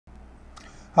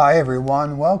Hi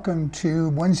everyone, welcome to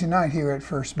Wednesday night here at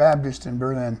First Baptist in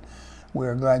Berlin.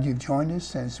 We're glad you've joined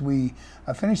us as we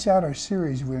finish out our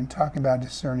series. We've been talking about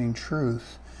discerning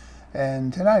truth.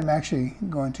 And tonight I'm actually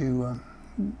going to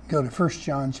go to 1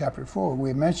 John chapter 4. We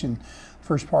have mentioned the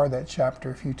first part of that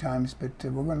chapter a few times, but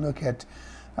we're going to look at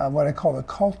what I call the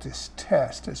cultist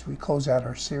test as we close out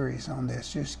our series on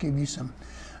this. Just give you some,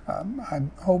 I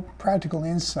hope, practical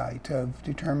insight of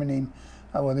determining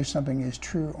whether something is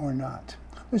true or not.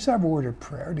 Let's have a word of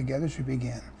prayer together as we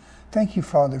begin. Thank you,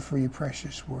 Father, for your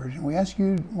precious word. And we ask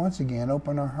you once again,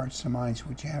 open our hearts and minds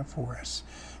what you have for us.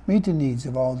 Meet the needs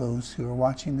of all those who are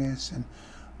watching this. And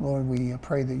Lord, we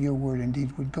pray that your word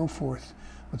indeed would go forth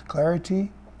with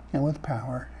clarity and with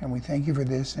power. And we thank you for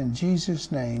this in Jesus'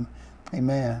 name.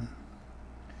 Amen.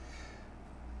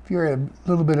 If you're a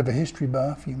little bit of a history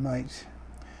buff, you might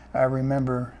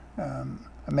remember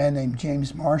a man named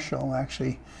James Marshall.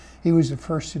 Actually, he was the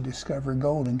first to discover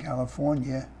gold in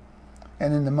California.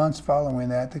 And in the months following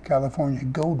that, the California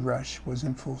gold rush was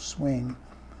in full swing.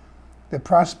 The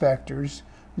prospectors,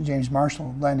 James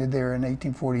Marshall landed there in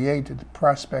 1848, the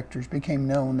prospectors became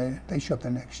known, they showed up the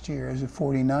next year as the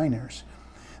 49ers.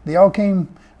 They all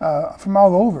came from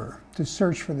all over to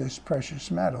search for this precious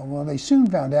metal. Well, they soon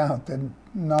found out that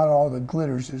not all that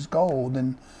glitters is gold,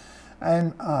 and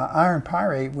iron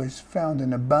pyrite was found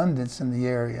in abundance in the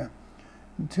area.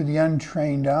 To the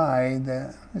untrained eye,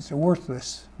 it's a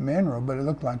worthless mineral, but it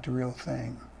looked like the real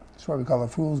thing. That's why we call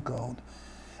it fool's gold.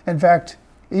 In fact,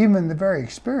 even the very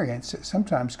experienced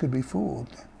sometimes could be fooled.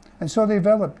 And so they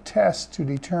developed tests to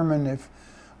determine if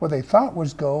what they thought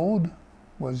was gold,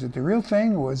 was it the real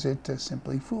thing, or was it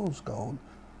simply fool's gold?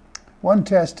 One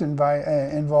test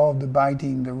involved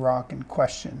biting the rock in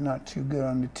question. Not too good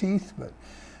on the teeth, but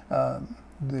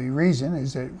the reason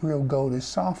is that real gold is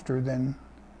softer than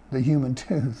the human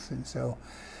tooth, and so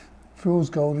fool's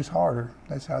gold is harder.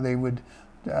 That's how they would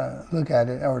look at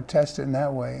it or test it in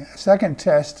that way. A second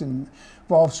test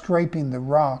involved scraping the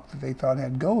rock that they thought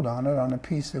had gold on it on a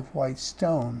piece of white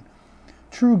stone.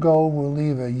 True gold will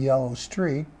leave a yellow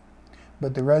streak,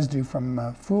 but the residue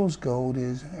from fool's gold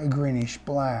is a greenish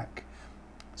black.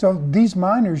 So these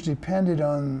miners depended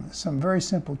on some very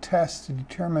simple tests to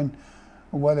determine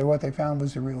whether what they found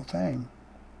was the real thing.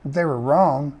 If they were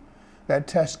wrong, that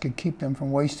test could keep them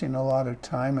from wasting a lot of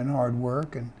time and hard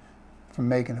work and from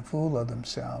making a fool of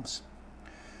themselves.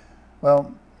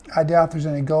 Well, I doubt there's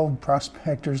any gold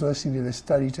prospectors listening to this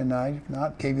study tonight. If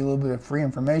not, gave you a little bit of free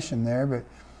information there, but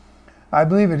I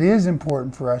believe it is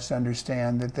important for us to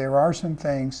understand that there are some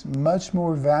things much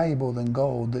more valuable than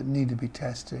gold that need to be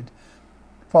tested.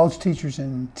 False teachers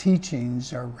and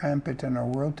teachings are rampant in our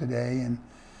world today, and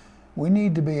we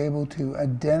need to be able to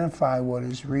identify what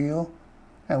is real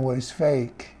and what is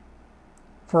fake.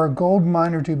 For a gold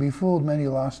miner to be fooled, many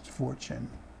lost a fortune,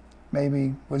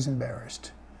 maybe was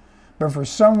embarrassed. But for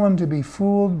someone to be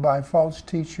fooled by false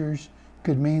teachers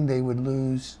could mean they would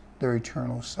lose their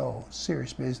eternal soul.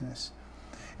 Serious business.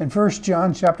 In 1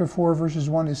 John chapter 4, verses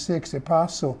 1 to 6, the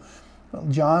Apostle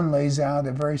John lays out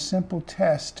a very simple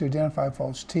test to identify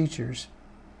false teachers.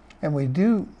 And we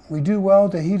do well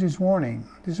to heed his warning.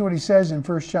 This is what he says in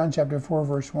 1 John chapter 4,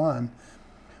 verse 1.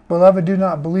 Beloved, do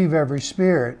not believe every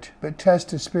spirit, but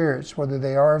test the spirits, whether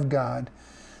they are of God,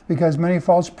 because many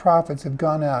false prophets have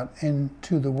gone out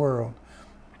into the world.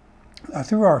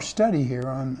 Through our study here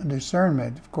on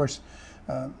discernment, of course,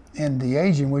 in the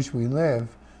age in which we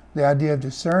live, the idea of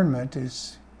discernment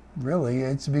is really,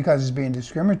 it's because it's being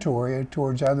discriminatory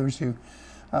towards others who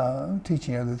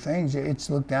teaching other things. It's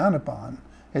looked down upon.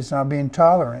 It's not being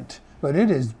tolerant. But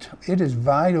it is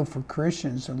vital for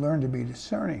Christians to learn to be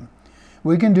discerning.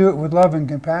 We can do it with love and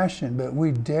compassion, but we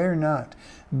dare not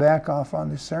back off on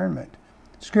discernment.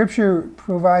 Scripture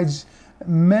provides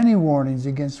many warnings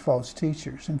against false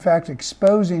teachers. In fact,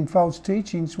 exposing false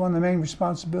teaching is one of the main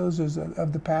responsibilities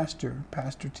of the pastor,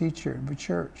 teacher of a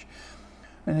church.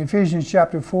 In Ephesians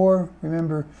chapter 4,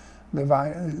 remember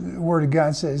the Word of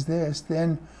God says this,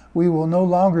 then we will no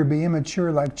longer be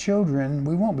immature like children.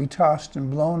 We won't be tossed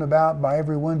and blown about by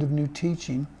every wind of new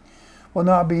teaching. Will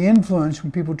not be influenced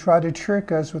when people try to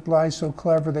trick us with lies so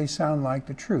clever they sound like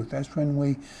the truth. That's when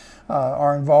we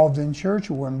are involved in church,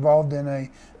 or we're involved in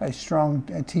a strong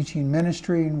teaching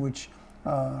ministry in which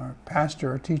our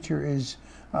pastor or teacher is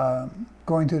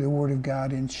going through the Word of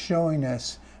God and showing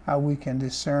us how we can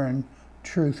discern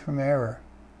truth from error.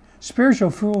 Spiritual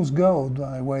fool's gold,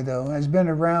 by the way, though, has been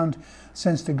around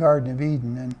since the Garden of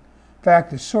Eden. And in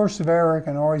fact, the source of error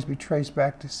can always be traced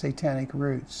back to satanic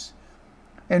roots.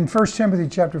 In 1 Timothy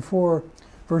chapter 4,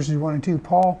 verses 1 and 2,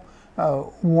 Paul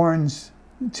warns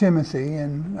Timothy,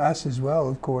 and us as well,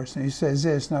 of course. And he says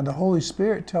this, "Now the Holy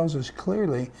Spirit tells us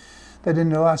clearly that in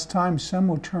the last time some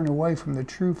will turn away from the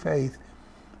true faith.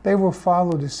 They will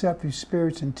follow deceptive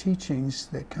spirits and teachings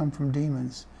that come from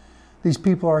demons. These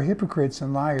people are hypocrites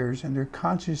and liars, and their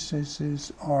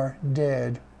consciences are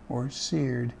dead or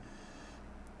seared."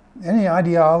 Any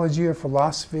ideology or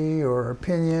philosophy or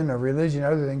opinion or religion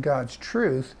other than God's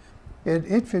truth,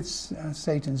 it fits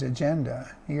Satan's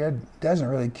agenda. He doesn't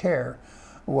really care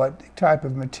what type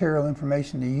of material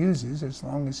information he uses, as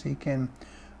long as he can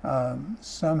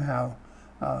somehow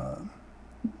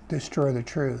destroy the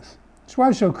truth. That's why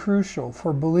it's so crucial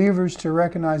for believers to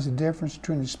recognize the difference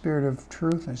between the spirit of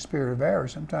truth and the spirit of error.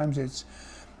 Sometimes it's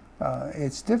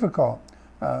difficult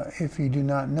if you do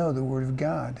not know the Word of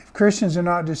God. If Christians are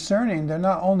not discerning, they'll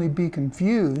not only be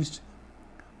confused,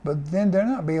 but then they'll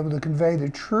not be able to convey the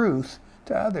truth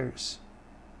to others.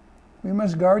 We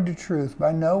must guard the truth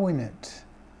by knowing it,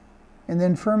 and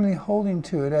then firmly holding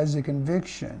to it as a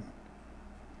conviction,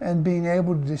 and being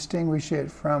able to distinguish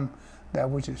it from that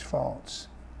which is false.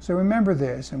 So remember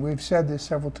this, and we've said this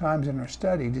several times in our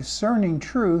study, discerning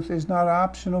truth is not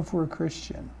optional for a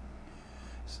Christian.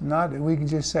 It's not that we can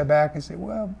just sit back and say,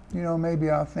 well, maybe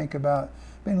I'll think about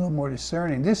being a little more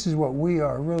discerning. This is what we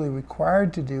are really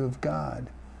required to do of God.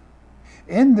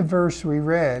 In the verse we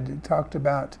read, it talked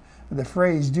about the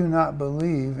phrase, "do not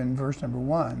believe," in verse number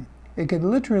 1. It could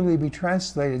literally be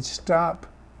translated, "stop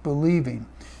believing."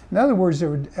 In other words, there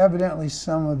were evidently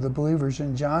some of the believers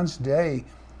in John's day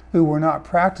who were not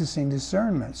practicing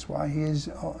discernment. That's why he is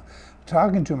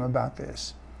talking to them about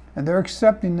this. And they're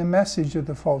accepting the message of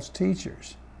the false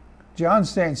teachers. John's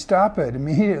saying, stop it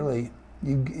immediately.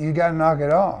 You got to knock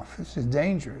it off. This is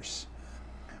dangerous.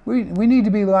 We need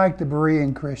to be like the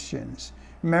Berean Christians.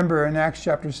 Remember in Acts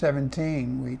chapter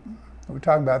 17, we were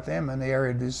talking about them in the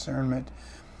area of discernment.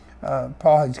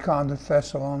 Paul had gone to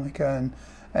Thessalonica,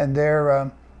 and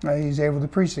there he's able to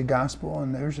preach the gospel,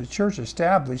 and there's a church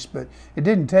established, but it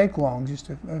didn't take long, just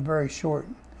a very short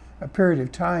period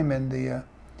of time, and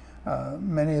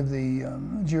many of the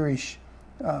Jewish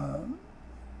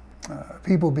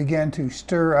people began to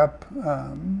stir up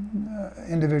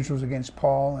individuals against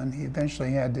Paul, and he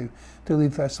eventually had to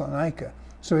leave Thessalonica.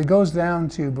 So he goes down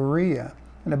to Berea,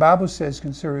 and the Bible says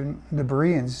concerning the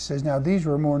Bereans, it says, "Now these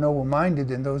were more noble-minded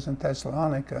than those in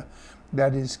Thessalonica,"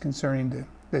 that is concerning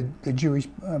the Jewish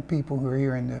people who are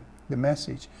hearing the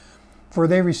message. "For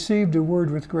they received the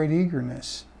word with great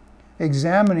eagerness,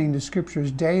 examining the scriptures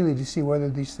daily to see whether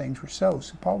these things were so."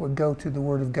 So Paul would go to the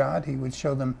Word of God. He would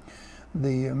show them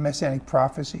the messianic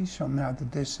prophecies, show them how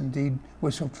that this indeed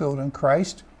was fulfilled in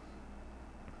Christ.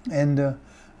 And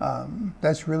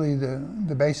that's really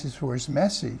the basis for his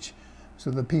message. So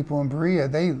the people in Berea,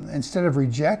 they, instead of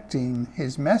rejecting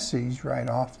his message right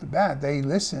off the bat, they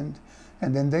listened,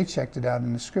 and then they checked it out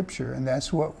in the Scripture. And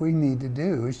that's what we need to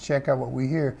do, is check out what we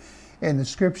hear in the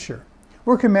Scripture.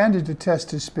 We're commanded to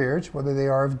test the spirits, whether they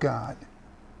are of God.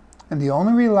 And the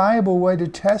only reliable way to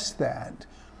test that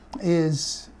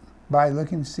is by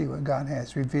looking to see what God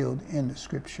has revealed in the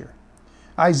Scripture.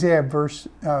 Isaiah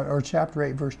chapter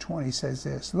 8, verse 20 says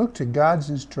this, "Look to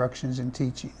God's instructions and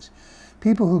teachings.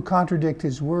 People who contradict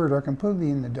his word are completely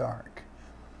in the dark."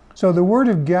 So the Word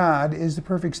of God is the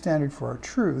perfect standard for our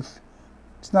truth.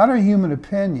 It's not our human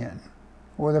opinion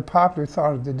or the popular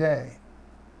thought of the day.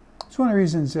 It's one of the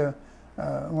reasons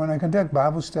when I conduct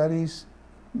Bible studies,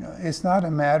 it's not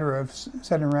a matter of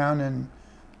sitting around and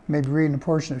maybe reading a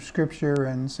portion of Scripture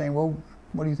and saying, well,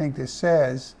 what do you think this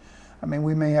says? I mean,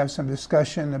 we may have some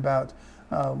discussion about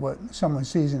what someone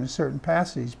sees in a certain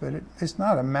passage, but it's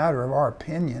not a matter of our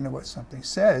opinion of what something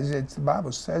says. The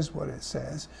Bible says what it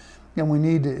says, and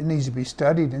it needs to be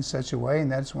studied in such a way,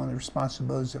 and that's one of the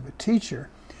responsibilities of a teacher,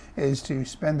 is to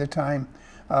spend the time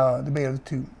to be able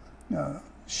to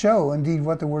show indeed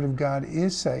what the Word of God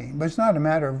is saying. But it's not a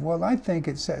matter of, well, I think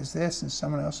it says this, and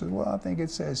someone else says, well, I think it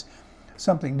says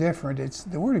something different. It's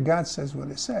the Word of God says what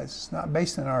it says. It's not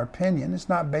based on our opinion. It's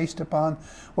not based upon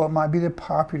what might be the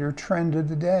popular trend of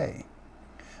the day.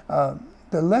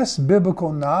 The less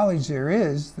biblical knowledge there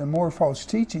is, the more false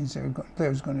teachings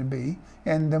there's going to be,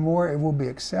 and the more it will be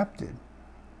accepted.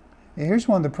 And here's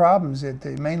one of the problems that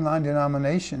the mainline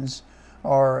denominations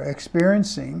are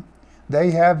experiencing.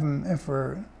 They have,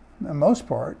 for the most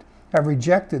part, have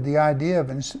rejected the idea of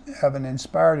an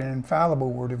inspired and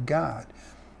infallible Word of God.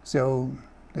 So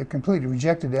they completely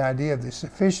rejected the idea of the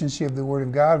sufficiency of the Word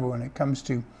of God when it comes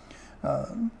to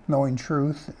knowing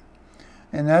truth.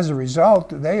 And as a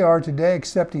result, they are today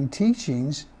accepting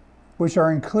teachings which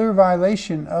are in clear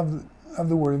violation of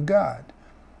the Word of God.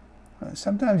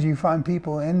 Sometimes you find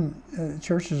people in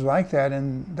churches like that,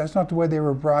 and that's not the way they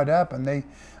were brought up, and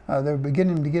they're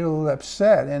beginning to get a little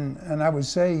upset. And I would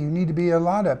say you need to be a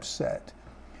lot upset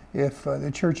if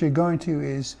the church you're going to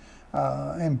is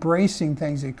embracing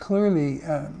things that clearly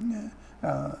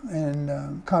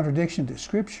in contradiction to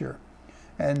Scripture.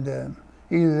 And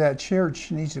either that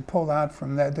church needs to pull out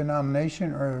from that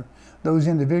denomination, or those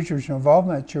individuals involved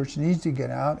in that church needs to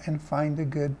get out and find a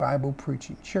good Bible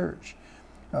preaching church.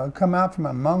 Come out from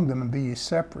among them and be ye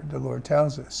separate, the Lord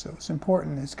tells us. So it's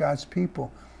important as God's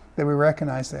people that we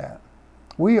recognize that.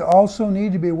 We also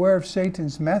need to be aware of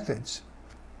Satan's methods.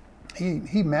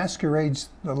 He masquerades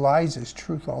the lies as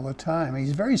truth all the time.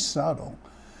 He's very subtle.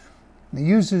 He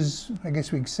uses, I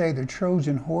guess we could say, the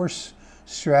Trojan horse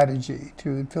strategy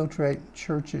to infiltrate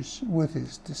churches with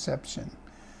his deception.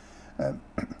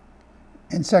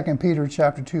 In 2 Peter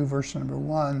chapter 2, verse number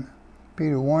 1,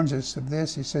 Peter warns us of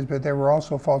this. He says, "But there were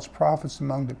also false prophets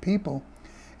among the people,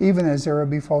 even as there will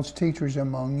be false teachers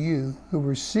among you, who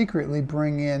will secretly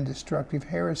bring in destructive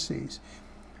heresies,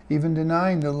 even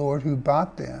denying the Lord who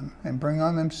bought them, and bring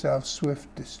on themselves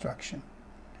swift destruction."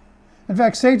 In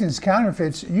fact, Satan's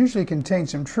counterfeits usually contain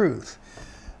some truth.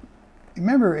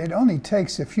 Remember, it only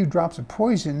takes a few drops of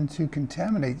poison to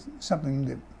contaminate something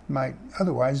that might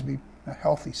otherwise be a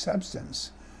healthy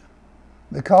substance.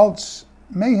 The cults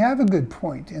may have a good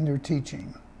point in their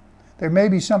teaching. There may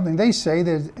be something they say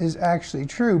that is actually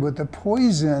true, but the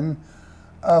poison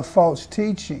of false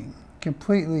teaching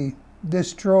completely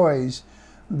destroys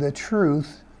the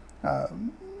truth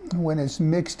when it's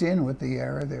mixed in with the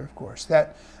error there, of course.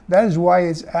 That is why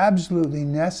it's absolutely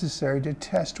necessary to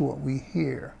test what we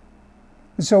hear.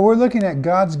 And so we're looking at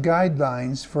God's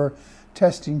guidelines for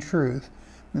testing truth.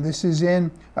 And this is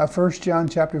in 1 John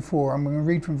chapter 4. I'm going to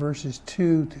read from verses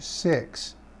 2 to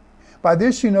 6. "By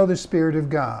this you know the Spirit of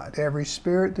God. Every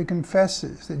spirit that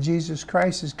confesses that Jesus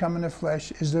Christ has come in the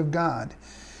flesh is of God.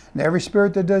 And every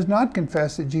spirit that does not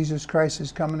confess that Jesus Christ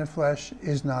has come in the flesh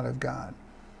is not of God.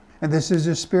 And this is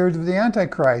the spirit of the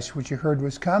Antichrist, which you heard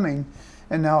was coming,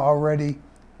 and now already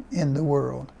in the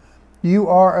world. You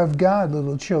are of God,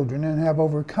 little children, and have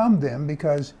overcome them,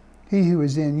 because he who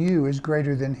is in you is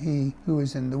greater than he who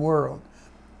is in the world.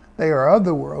 They are of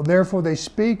the world, therefore they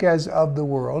speak as of the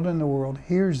world, and the world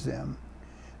hears them.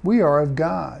 We are of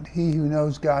God. He who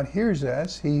knows God hears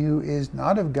us. He who is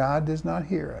not of God does not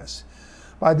hear us.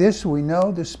 By this we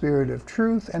know the spirit of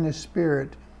truth and the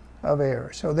spirit of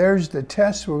error." So there's the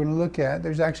test we're going to look at.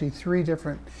 There's actually three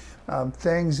different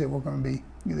things that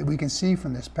that we can see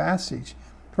from this passage.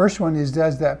 First one is,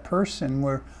 does that person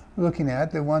we're looking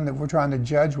at, the one that we're trying to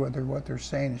judge whether what they're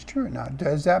saying is true or not,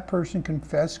 does that person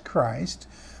confess Christ?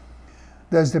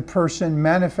 Does the person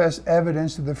manifest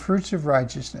evidence of the fruits of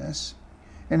righteousness?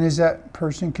 And is that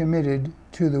person committed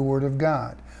to the Word of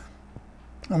God?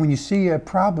 And when you see a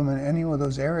problem in any one of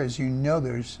those areas, you know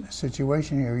there's a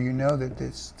situation here. You know that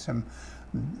there's some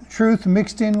truth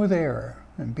mixed in with error,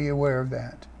 and be aware of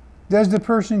that. Does the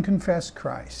person confess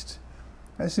Christ?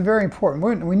 That's very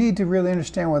important. We need to really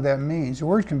understand what that means. The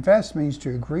word confess means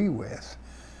to agree with.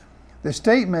 The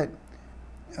statement,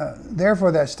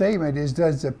 therefore that statement is,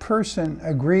 does the person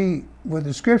agree with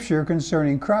the Scripture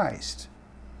concerning Christ?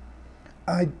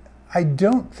 I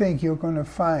don't think you're going to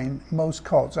find most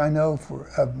cults. I know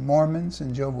of Mormons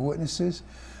and Jehovah's Witnesses,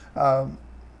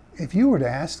 if you were to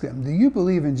ask them, do you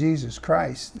believe in Jesus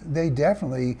Christ? They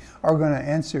definitely are going to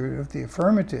answer with the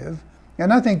affirmative.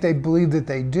 And I think they believe that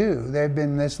they do. They've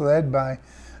been misled by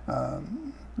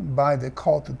the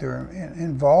cult that they're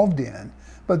involved in.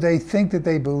 But they think that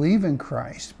they believe in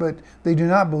Christ, but they do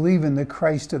not believe in the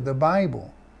Christ of the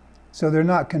Bible. So they're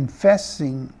not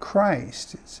confessing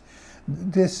Christ. It's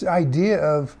this idea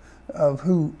of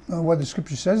what the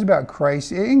Scripture says about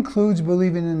Christ. It includes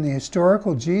believing in the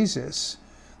historical Jesus,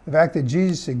 the fact that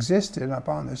Jesus existed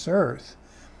upon this earth,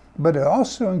 but it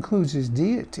also includes his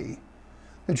deity.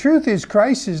 The truth is,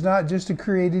 Christ is not just a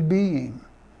created being,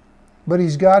 but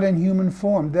he's God in human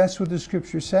form. That's what the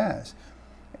Scripture says.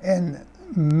 And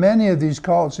many of these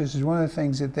cults, this is one of the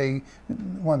things that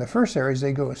one of the first areas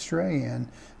they go astray in,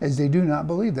 is they do not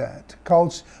believe that.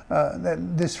 Cults,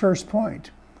 this first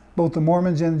point, both the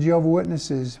Mormons and the Jehovah's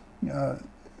Witnesses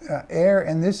err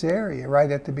in this area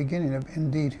right at the beginning of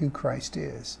indeed who Christ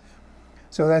is.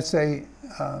 So that's a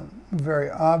very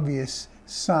obvious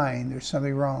sign there's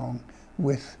something wrong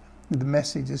with the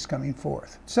message that's coming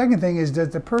forth. Second thing is, does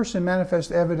the person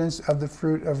manifest evidence of the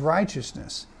fruit of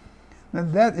righteousness? Now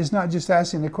that is not just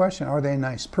asking the question, are they a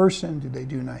nice person? Do they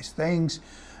do nice things?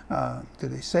 Do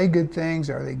they say good things?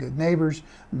 Are they good neighbors?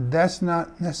 That's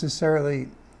not necessarily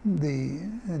the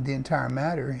entire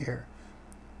matter here.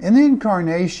 In the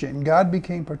incarnation, God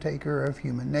became partaker of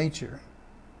human nature.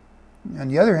 On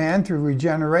the other hand, through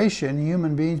regeneration,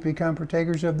 human beings become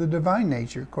partakers of the divine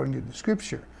nature, according to the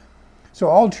Scripture. So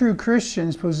all true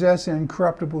Christians possess an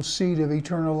incorruptible seed of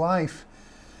eternal life,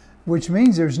 which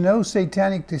means there's no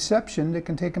satanic deception that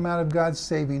can take them out of God's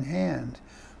saving hand.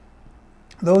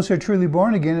 Those who are truly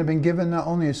born again have been given not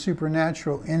only a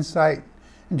supernatural insight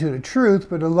into the truth,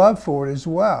 but a love for it as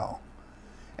well,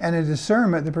 and a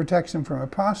discernment that protects them from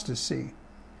apostasy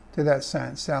to that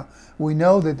sense. Now, we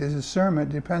know that the discernment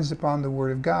depends upon the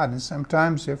Word of God, and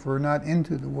sometimes if we're not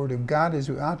into the Word of God as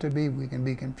we ought to be, we can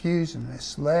be confused and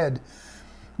misled.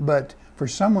 But for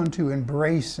someone to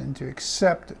embrace and to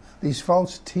accept these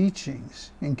false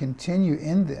teachings and continue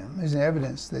in them is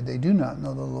evidence that they do not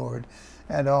know the Lord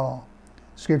at all.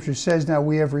 Scripture says, now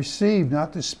we have received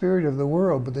not the spirit of the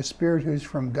world, but the Spirit who is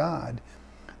from God,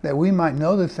 that we might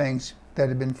know the things that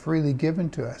have been freely given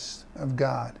to us of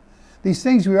God. These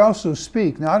things we also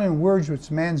speak, not in words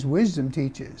which man's wisdom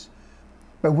teaches,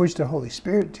 but which the Holy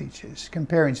Spirit teaches,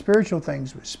 comparing spiritual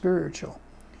things with spiritual.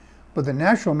 But the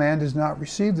natural man does not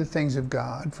receive the things of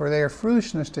God, for they are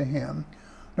foolishness to him,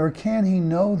 nor can he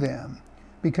know them,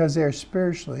 because they are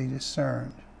spiritually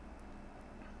discerned.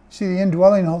 See, the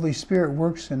indwelling Holy Spirit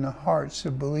works in the hearts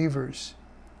of believers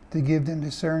to give them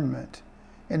discernment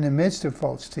in the midst of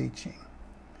false teaching.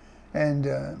 And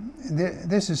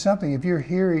this is something, if you're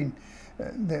hearing,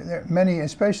 there are many,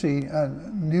 especially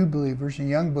new believers and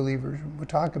young believers, will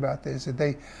talk about this, that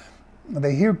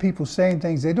they hear people saying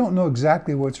things, they don't know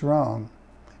exactly what's wrong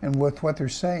and with what they're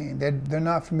saying. They're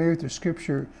not familiar with the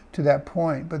Scripture to that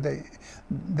point, but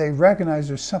they recognize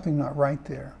there's something not right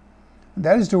there.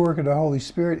 That is the work of the Holy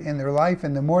Spirit in their life,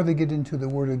 and the more they get into the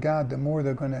Word of God, the more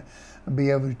they're going to be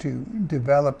able to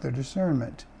develop their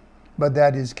discernment. But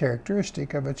that is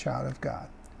characteristic of a child of God.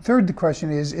 Third, the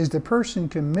question is the person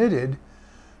committed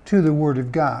to the Word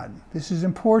of God? This is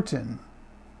important.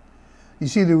 You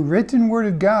see, the written Word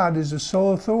of God is the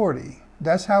sole authority.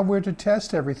 That's how we're to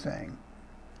test everything.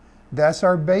 That's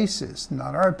our basis,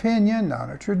 not our opinion, not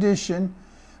our tradition,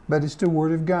 but it's the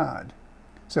Word of God.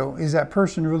 So is that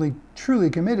person really truly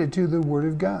committed to the Word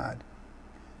of God?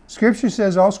 Scripture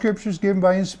says all Scripture is given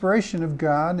by inspiration of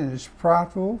God and is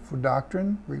profitable for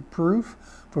doctrine, reproof,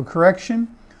 for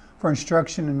correction, for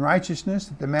instruction in righteousness,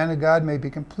 that the man of God may be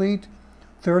complete,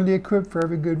 thoroughly equipped for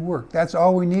every good work. That's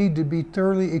all we need to be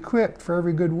thoroughly equipped for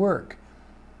every good work.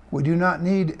 We do not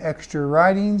need extra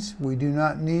writings. We do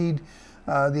not need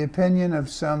the opinion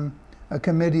of a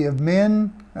committee of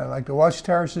men, like the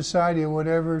Watchtower Society or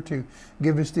whatever, to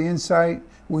give us the insight.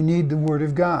 We need the Word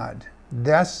of God.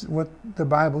 That's what the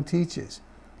Bible teaches.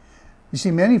 You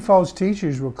see, many false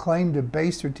teachers will claim to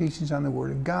base their teachings on the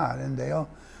Word of God, and they'll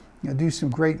do some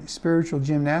great spiritual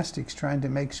gymnastics trying to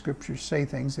make Scripture say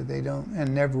things that they don't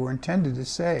and never were intended to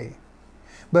say.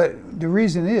 But the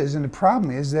reason is, and the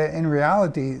problem is, that in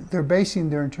reality, they're basing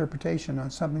their interpretation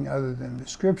on something other than the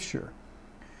Scripture.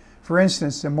 For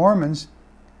instance, the Mormons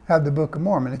have the Book of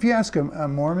Mormon. If you ask a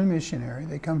Mormon missionary,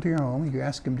 they come to your home, you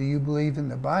ask them, do you believe in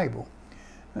the Bible?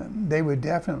 They would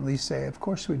definitely say, of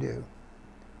course we do.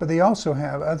 But they also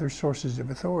have other sources of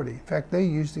authority. In fact, they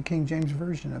use the King James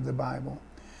Version of the Bible.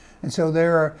 And so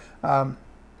there are,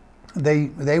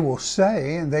 they will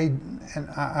say, and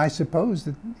I suppose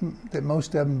that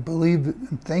most of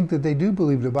them think that they do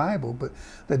believe the Bible, but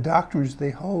the doctrines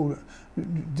they hold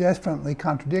definitely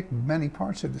contradict many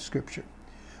parts of the Scripture.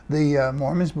 The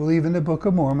Mormons believe in the Book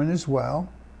of Mormon as well,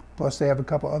 plus they have a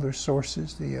couple other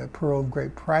sources, the Pearl of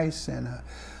Great Price and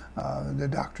the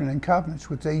Doctrine and Covenants,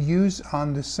 which they use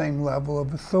on the same level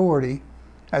of authority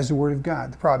as the Word of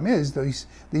God. The problem is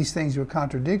these things will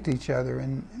contradict each other,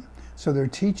 and so their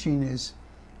teaching is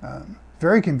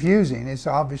very confusing. It's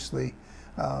obviously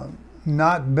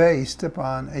not based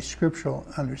upon a scriptural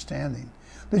understanding.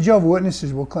 The Jehovah's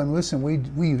Witnesses will claim, listen,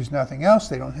 we use nothing else.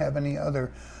 They don't have any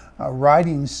other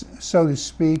writings, so to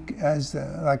speak, as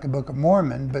like the Book of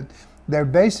Mormon, but they're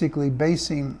basically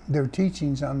basing their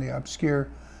teachings on the obscure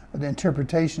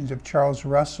interpretations of Charles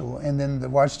Russell and then the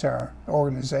Watchtower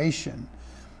organization,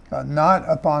 not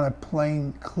upon a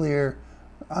plain, clear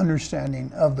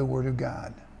understanding of the Word of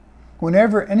God.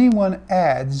 Whenever anyone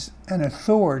adds an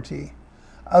authority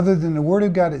other than the Word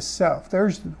of God itself,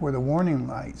 there's where the warning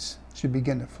lights should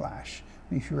begin to flash.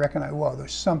 If you recognize, well,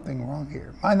 there's something wrong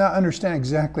here. Might not understand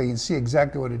exactly and see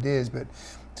exactly what it is, but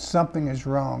something is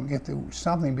wrong if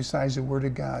something besides the Word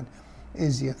of God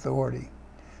is the authority.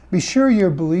 Be sure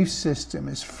your belief system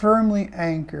is firmly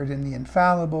anchored in the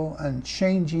infallible,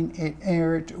 unchanging,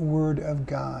 inerrant Word of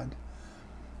God.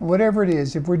 Whatever it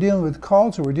is, if we're dealing with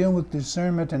cults or we're dealing with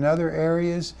discernment in other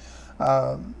areas,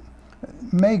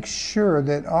 make sure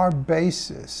that our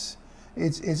basis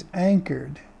is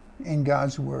anchored in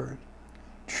God's Word.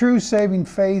 True saving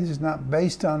faith is not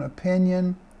based on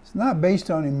opinion. It's not based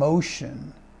on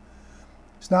emotion.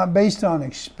 It's not based on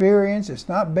experience. It's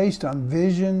not based on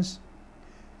visions.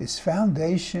 Its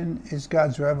foundation is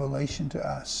God's revelation to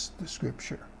us, the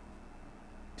Scripture.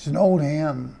 It's an old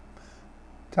hymn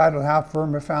titled, How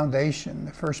Firm a Foundation.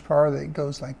 The first part of it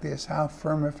goes like this: How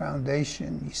firm a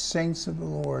foundation, ye saints of the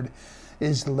Lord,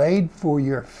 is laid for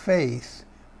your faith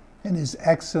in His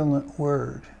excellent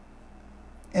Word.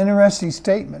 Interesting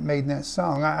statement made in that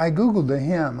song. I Googled the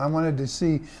hymn. I wanted to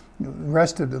see the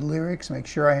rest of the lyrics, make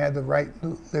sure I had the right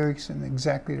lyrics in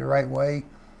exactly the right way.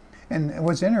 And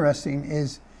what's interesting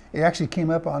is it actually came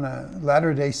up on a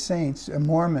Latter-day Saints, a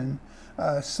Mormon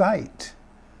site.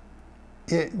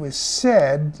 It was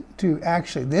said to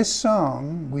actually, this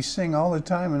song we sing all the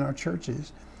time in our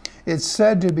churches, it's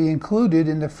said to be included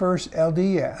in the first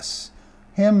LDS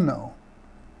hymnal.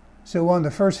 So one of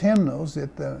the first hymnals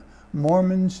that the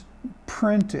Mormons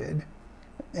printed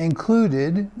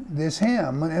included this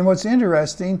hymn. And what's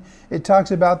interesting, it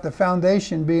talks about the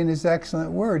foundation being His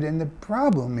excellent Word. And the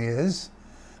problem is,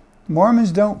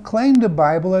 Mormons don't claim the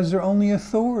Bible as their only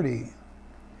authority.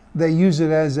 They use it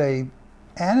as an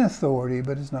authority,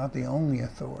 but it's not the only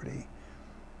authority.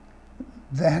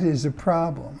 That is a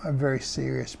problem, a very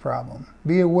serious problem.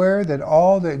 Be aware that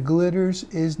all that glitters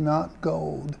is not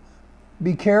gold.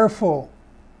 Be careful.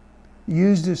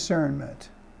 Use discernment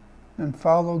and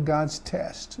follow God's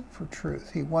test for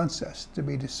truth. He wants us to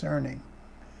be discerning.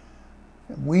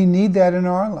 We need that in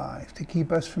our life to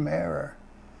keep us from error.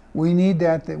 We need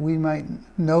that we might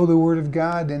know the Word of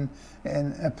God and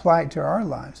apply it to our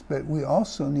lives. But we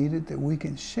also need it that we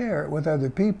can share it with other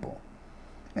people,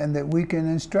 and that we can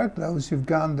instruct those who've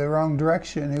gone the wrong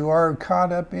direction, who are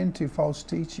caught up into false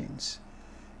teachings.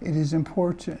 It is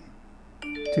important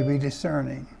to be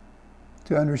discerning,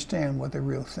 to understand what the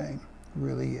real thing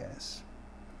really is.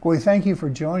 Well, we thank you for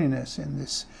joining us in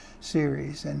this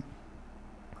series, and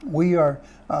we'll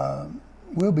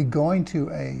be going to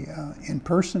a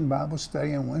in-person Bible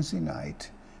study on Wednesday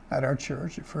night at our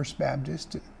church at First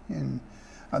Baptist, and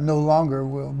no longer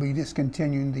will be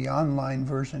discontinuing the online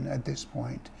version at this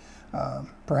point.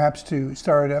 Perhaps to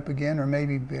start it up again, or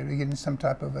maybe getting some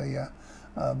type of a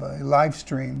live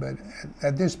stream, but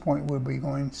at this point we'll be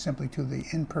going simply to the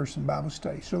in-person Bible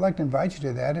study. So I'd like to invite you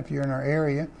to that. If you're in our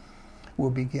area, we'll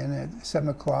begin at 7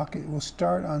 o'clock. It will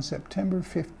start on September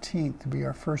 15th to be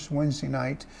our first Wednesday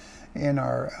night in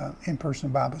our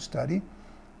in-person Bible study.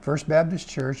 First Baptist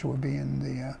Church will be in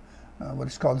the what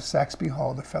is called the Saxby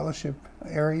Hall, the fellowship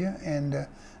area, and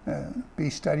be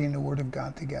studying the Word of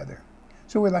God together.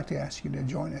 So we'd like to ask you to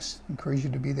join us, encourage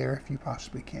you to be there if you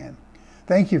possibly can.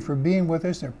 Thank you for being with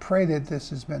us. I pray that this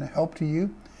has been a help to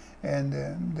you, and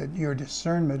that your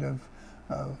discernment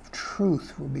of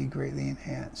truth will be greatly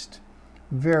enhanced.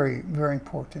 Very, very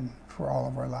important for all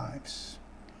of our lives.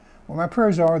 Well, my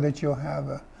prayers are that you'll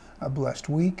have a blessed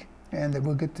week, and that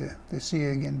we'll get to see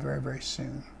you again very, very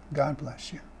soon. God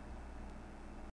bless you.